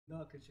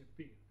దాకా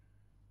చెప్పి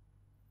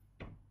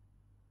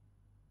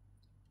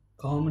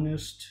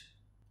కామ్యూనిస్ట్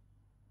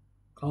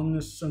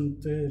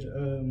అంటే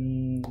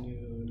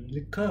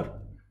liquor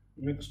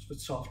mixed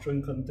with soft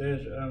drink అంతే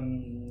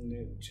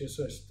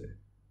చేసేస్తే,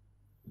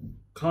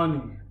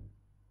 కానీ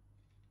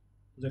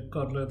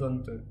లిక్కర్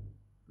లేదంటే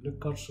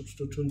లిక్కర్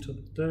సబ్స్టిట్యూట్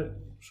చెప్తే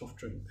సాఫ్ట్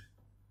డ్రింక్.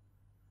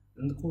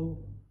 ఎందుకు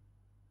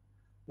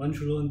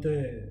మనుషులు అంటే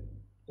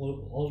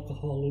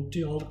ఆల్కహాల్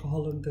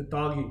అంటే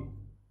తాగి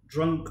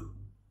డ్రంక్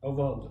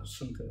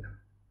అవ్వాల్సిందే,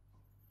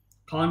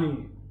 కానీ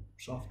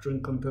సాఫ్ట్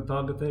డ్రింక్ అంతే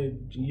తాగితే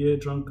ఏ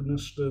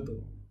డ్రంక్నెస్ లేదు.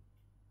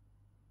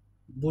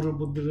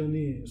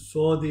 బుర్రబుద్ధులని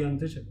సోది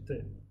అంటే చెప్తే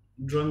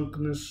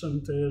డ్రంక్నెస్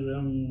అంటే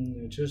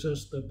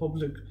చేసేస్తే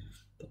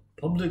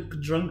పబ్లిక్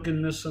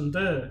డ్రంకినెస్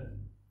అంటే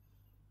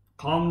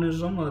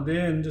కమ్యూనిజం అదే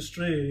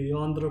ఇండస్ట్రీ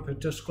ఆంధ్ర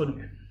పెట్టేసుకొని.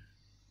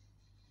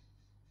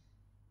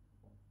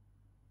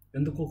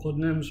 ఎందుకు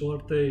కొన్ని నేమ్స్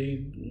వాడితే ఈ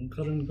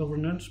కరెంట్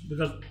గవర్నెన్స్?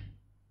 బికాజ్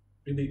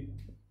ఇది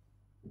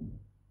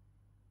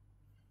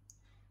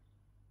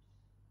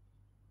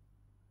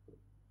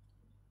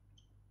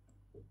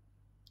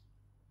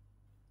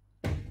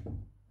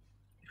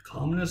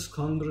కమ్యూనిస్ట్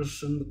కాంగ్రెస్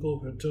ఎందుకో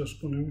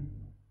పెట్టేసుకుని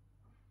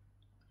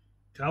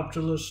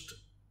క్యాపిటలిస్ట్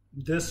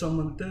దేశం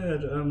అంటే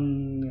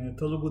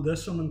తెలుగు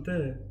దేశం అంటే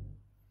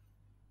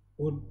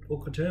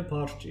ఒకటే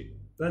పార్టీ,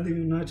 అది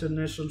యునైటెడ్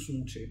నేషన్స్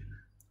నుంచి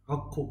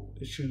హక్కు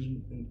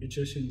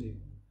ఇచ్చేసింది.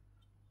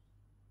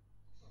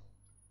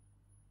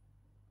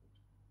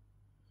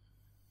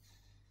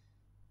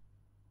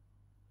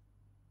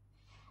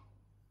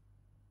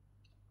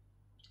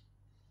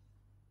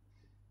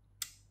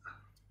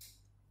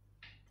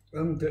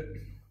 అంతే.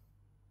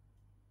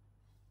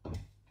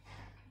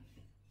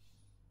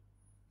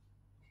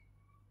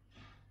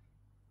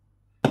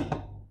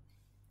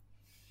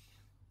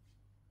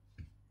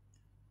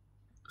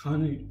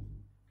 కానీ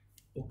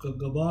ఒక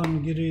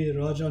గబాన్గిరి,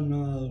 రాజన్న,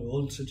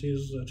 ఓల్డ్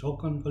సిటీస్,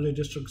 చౌకన్పల్లి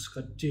డిస్ట్రిక్ట్స్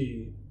కట్టి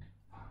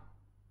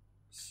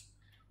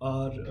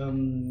ఆర్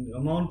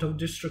అమౌంట్ ఆఫ్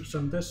డిస్ట్రిక్ట్స్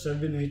అంటే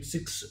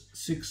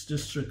 786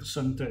 districts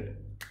అంటే,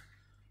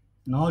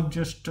 not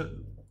just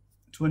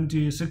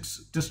 26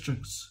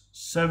 districts,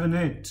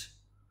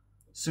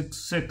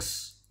 7866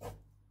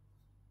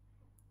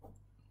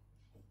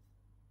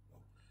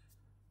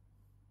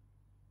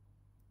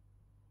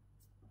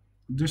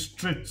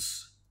 districts,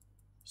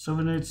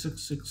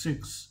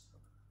 78666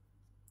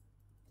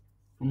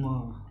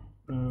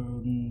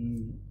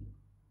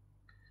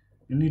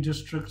 any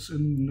districts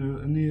in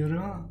any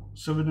area,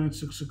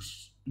 7866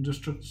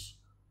 districts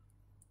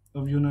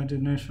of United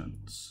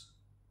Nations.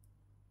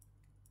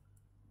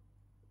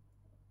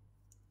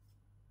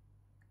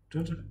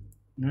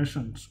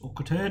 Nations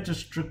ఒకటే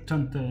డిస్ట్రిక్ట్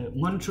అంతే.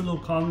 మనుషులు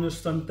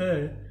కమ్యూనిస్ట్ అంటే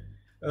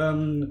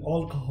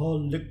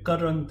ఆల్కహాల్,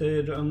 లిక్కర్ అంటే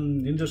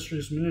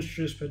ఇండస్ట్రీస్,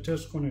 మినిస్ట్రీస్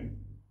పెట్టేసుకొని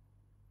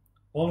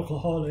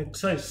ఆల్కహాల్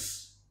ఎక్సైజ్,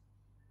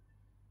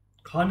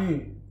 కానీ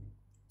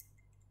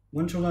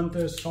మనుషులు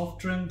అంటే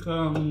సాఫ్ట్ డ్రింక్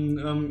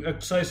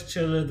ఎక్సైజ్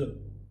చేయలేదు.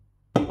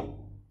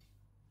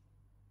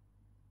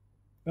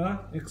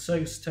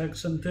 ఎక్సైజ్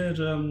ట్యాక్స్ అంటే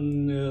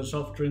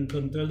సాఫ్ట్ డ్రింక్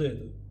అంటే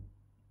లేదు.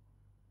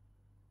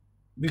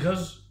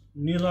 బికాజ్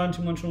నీలాంటి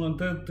మనుషులు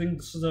అంటే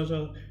థింక్స్ దట్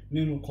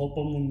నేను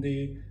కోపం ఉంది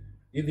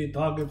ఇది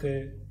తాగితే,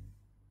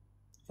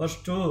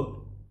 ఫస్ట్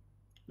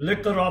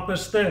లిక్కర్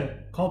ఆపేస్తే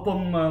కోపం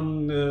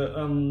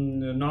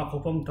నా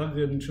కోపం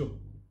తగ్గించు.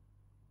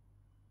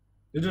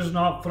 It is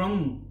not from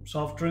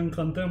soft drink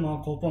అంటే మా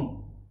కోపం,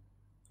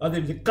 అది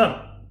లిక్కర్.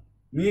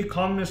 మీ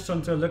కమ్యూనిస్ట్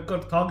అంటే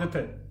లిక్కర్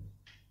తాగితే,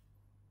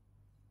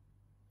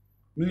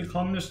 మీ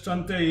కమ్యూనిస్ట్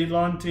అంటే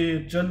ఇలాంటి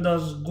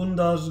జెండాస్,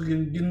 గుండాస్,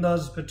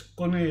 గిందాస్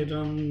పెట్టుకొని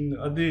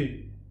అది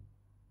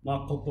మా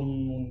కోపం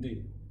ఉంది,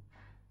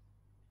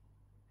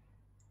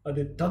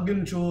 అది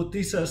తగ్గించు,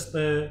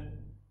 తీసేస్తే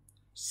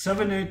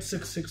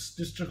 7866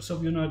 districts of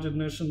United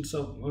Nations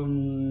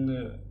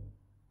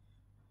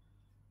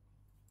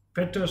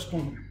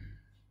పెట్టేసుకోండి.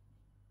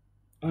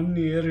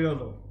 అన్ని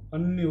ఏరియాలో,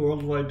 అన్ని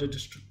వరల్డ్ వైడ్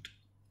డిస్ట్రిక్ట్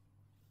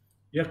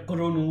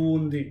ఎక్కడో నువ్వు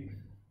ఉంది,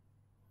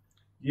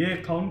 ఏ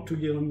కౌంటీ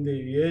ఉంది,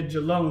 ఏ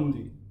జిల్లా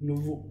ఉంది,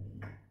 నువ్వు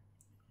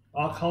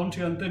ఆ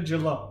కౌంటీ అంటే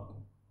జిల్లా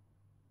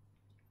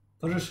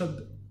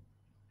పరిషత్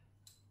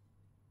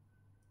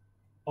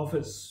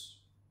ఆఫీస్,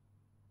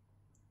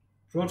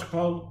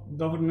 ప్రోటోకాల్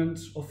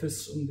గవర్నెన్స్ ఆఫీస్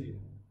ఉంది.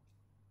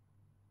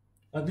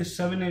 అది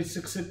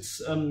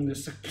 7866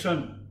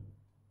 section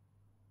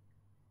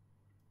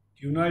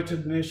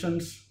United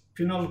nations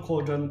penal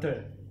code అంటే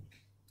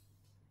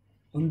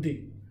ఉంది.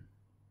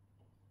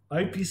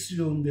 ఐపీసీ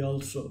ఉంది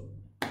ఆల్సో,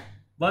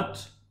 బట్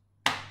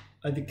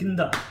అది కింద.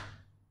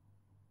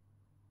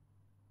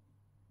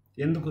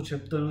 ఎందుకు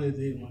చెప్తాను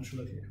ఇది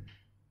మనుషులకి?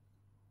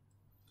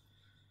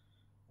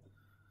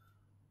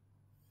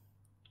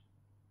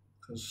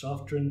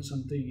 సాఫ్ట్ డ్రింక్స్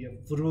అంటే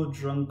ఎవరూ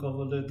డ్రంక్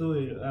అవ్వలేదు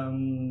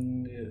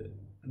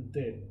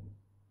అంతే.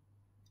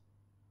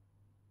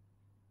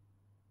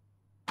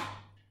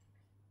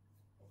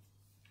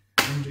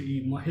 అండ్ ఈ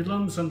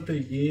మహిళన్స్ అంటే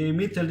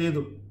ఏమీ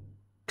తెలియదు.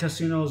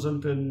 కసినోస్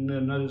అంటే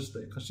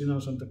నడుస్తాయి,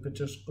 కసినోస్ అంటే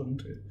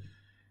పెట్టేసుకుంటే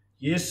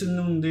ఏ సిన్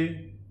ఉంది,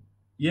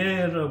 ఏ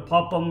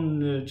పాపం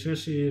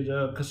చేసి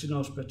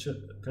కసినోస్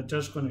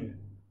పెట్టేసుకొని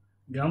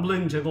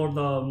గ్యాంబ్లింగ్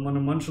చేయకూడదా మన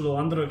మనుషులు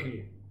అందరికీ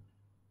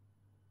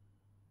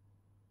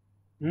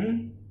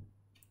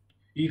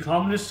ఈ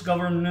కమ్యూనిస్ట్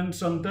గవర్నెన్స్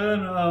అంటే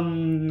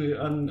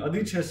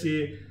అది చేసి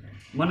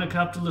మన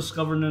క్యాపిటలిస్ట్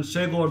గవర్నెన్స్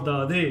చేయకూడదా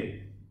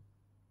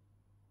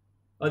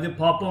అది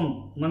పాపం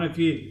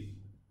మనకి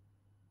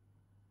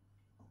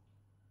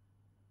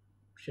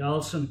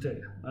చేయాల్సిందే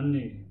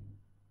అన్నీ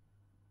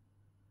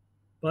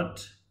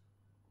బట్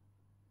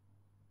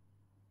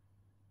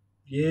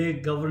ఏ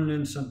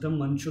గవర్నెన్స్ అంటే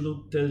మనుషులు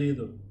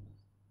తెలియదు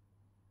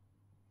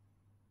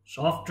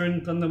సాఫ్ట్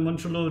డ్రింక్ అంటే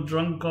మనుషులు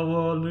డ్రంక్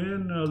అవ్వాలి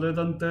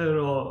లేదంటే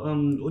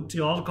వచ్చి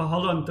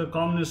ఆల్కహాల్ అంటే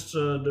కమ్యూనిస్ట్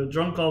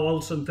డ్రంక్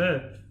అవ్వాల్సిందే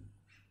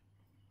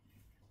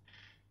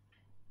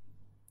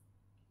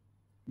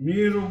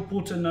మీరు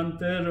పుటిన్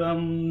అంటే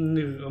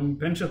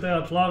పెంచితే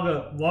అట్లాగా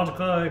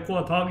వాడక ఎక్కువ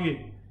తాగి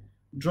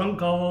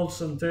డ్రంక్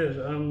అవ్వాల్సిందే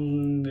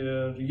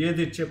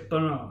ఏది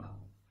చెప్పనా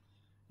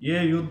ఏ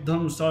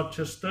యుద్ధం స్టార్ట్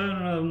చేస్తే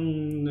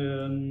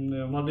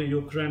మళ్ళీ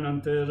యుక్రెయిన్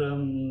అంటే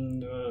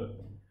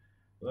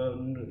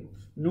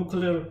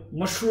న్యూక్లియర్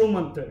మష్రూమ్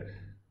అంటే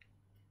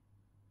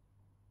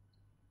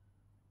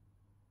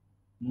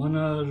మన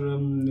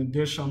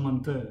దేశం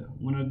అంటే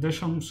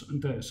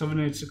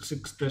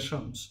 7866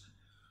 దేశమ్స్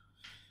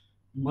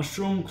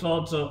మష్రూమ్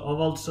క్లౌడ్స్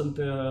అవాల్స్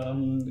అంటే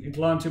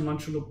ఇట్లాంటి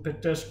మనుషులు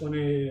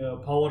పెట్టేసుకొని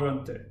పవర్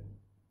అంటే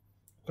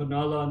ఒక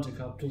నాలాంటి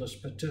క్యాపిటలిస్ట్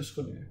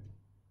పెట్టేసుకొని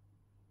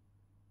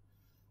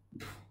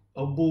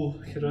అబ్బు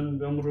హిరణ్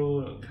వెమరు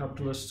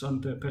క్యాపిటలిస్ట్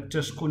అంటే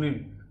పెట్టేసుకొని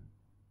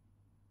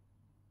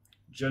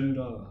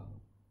జెండా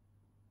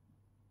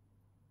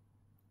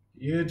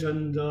ఏ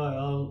జెండా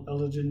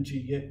ఆలోచించి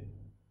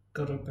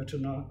ఎక్కడ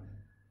పెట్టినా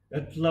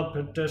ఎట్లా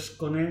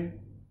పెట్టేసుకొని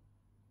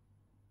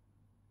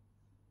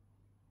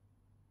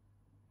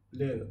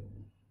లేదు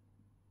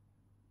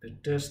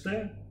పెట్టేస్తే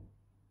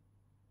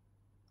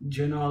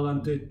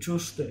జనాలంటే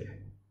చూస్తే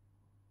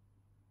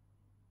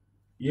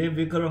ఏ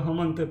విగ్రహం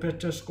అంతే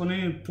పెట్టేసుకొని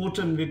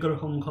పుటిన్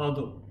విగ్రహం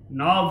కాదు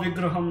నా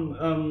విగ్రహం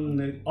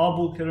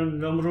ఆబు కిరణ్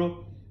వెమరు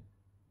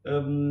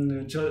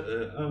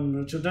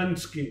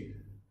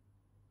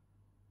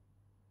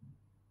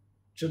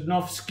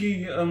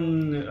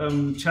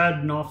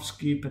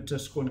Chadnovsky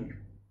పెట్టేసుకొని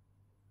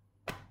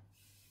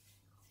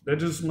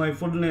that is my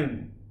full name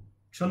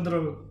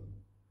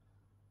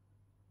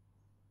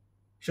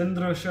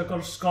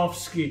Chandrasekhar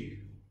Skovsky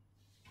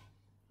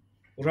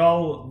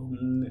Rao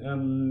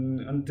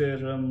అంటే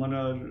మన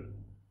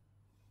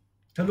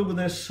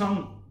Telugu Desam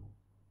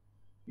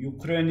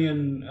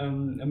Ukrainian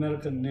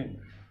American name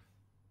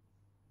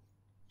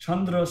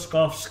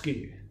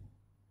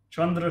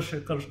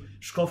Chandrasekhar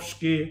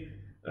Skovsky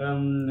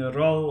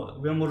Rao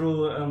Vemuru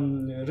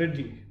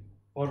Reddy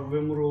or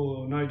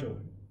Vemuru Naidu,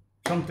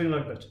 something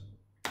like that.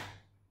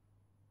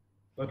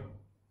 But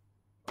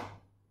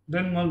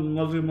then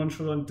Malvi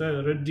Mansur ante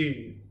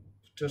Reddy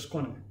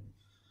Cheskone.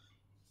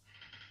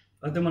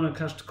 Ade mana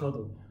caste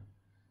kadu.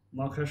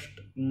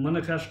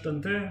 Mana caste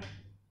ante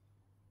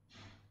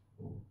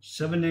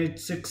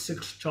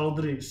 7866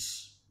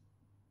 Chowdhuries.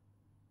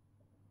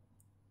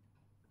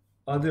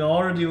 Adi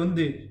already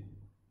undi.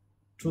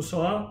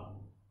 Chusawa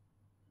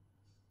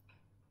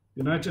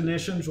United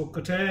Nations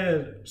ఒక్కటే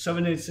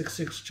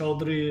 7866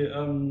 చౌదరి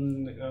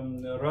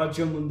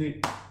రాజ్యం ఉంది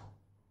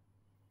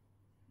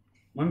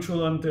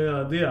మనుషులు అంతే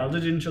అది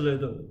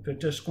ఆలోచించలేదు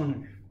పెట్టేసుకొని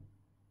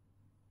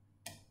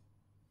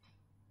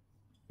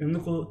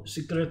ఎందుకు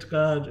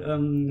సీక్రెట్గా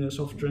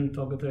సాఫ్ట్ డ్రింక్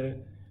తాగితే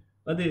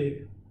అది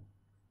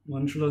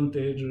మనుషులు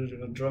అంతే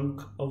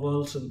డ్రంక్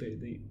అవ్వాల్సిందే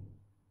ఇది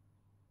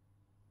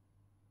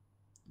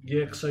ఏ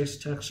ఎక్సైజ్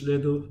ట్యాక్స్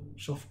లేదు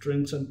సాఫ్ట్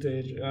డ్రింక్స్ అంతే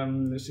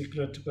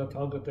సీక్రెట్గా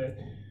తాగితే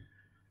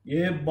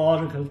ఏ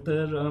బార్కి వెళ్తే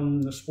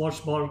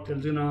స్పోర్ట్స్ బార్కి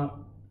వెళ్ళినా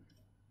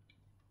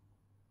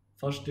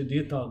ఫస్ట్ ఇది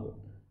తాగు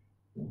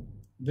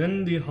then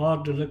the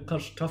hard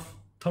liquor stuff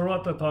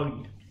తర్వాత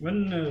తాగి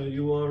when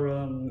you are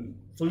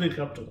fully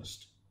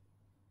capitalist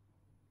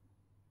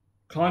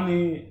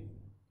కానీ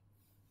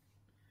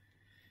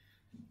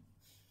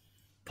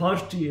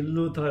పార్టీ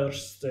ఇల్లు తయారు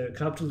చేస్తే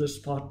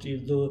క్యాపిటలిస్ట్ పార్టీ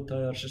ఇల్లు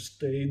తయారు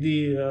చేస్తే ఇది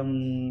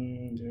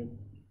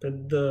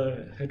పెద్ద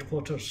హెడ్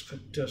క్వార్టర్స్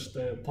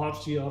కట్టేస్తే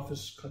పార్టీ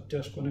ఆఫీస్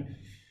కట్టేసుకొని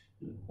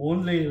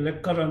ఓన్లీ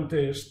లెక్కర్ అంతే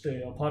ఇస్తే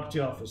ఆ పార్టీ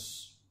ఆఫీస్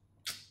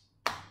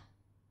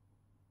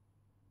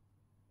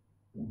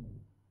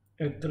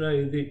ఎక్కడ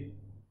ఇది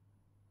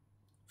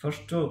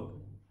ఫస్ట్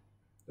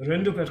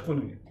రెండు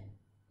పెట్టుకుని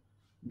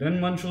దెన్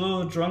మనుషులు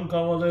డ్రంక్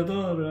అవ్వలేదు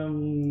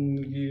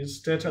ఈ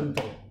స్టేట్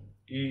అంతే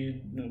ఈ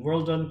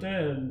వరల్డ్ అంటే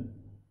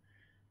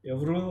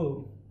ఎవరు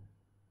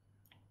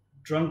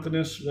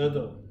డ్రంక్నెస్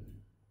లేదు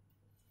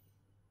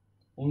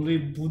ఓన్లీ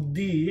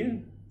బుద్ధి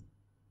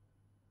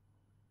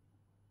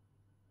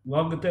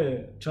వాగితే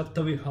చెత్త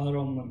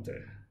విహారం అంతే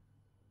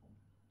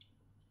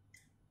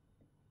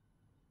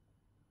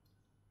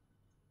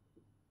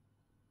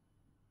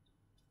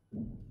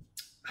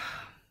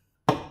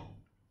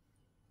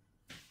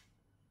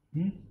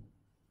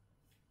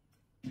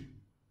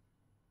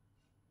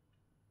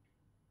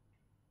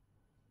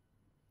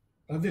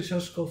అది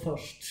చేసుకో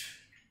ఫస్ట్.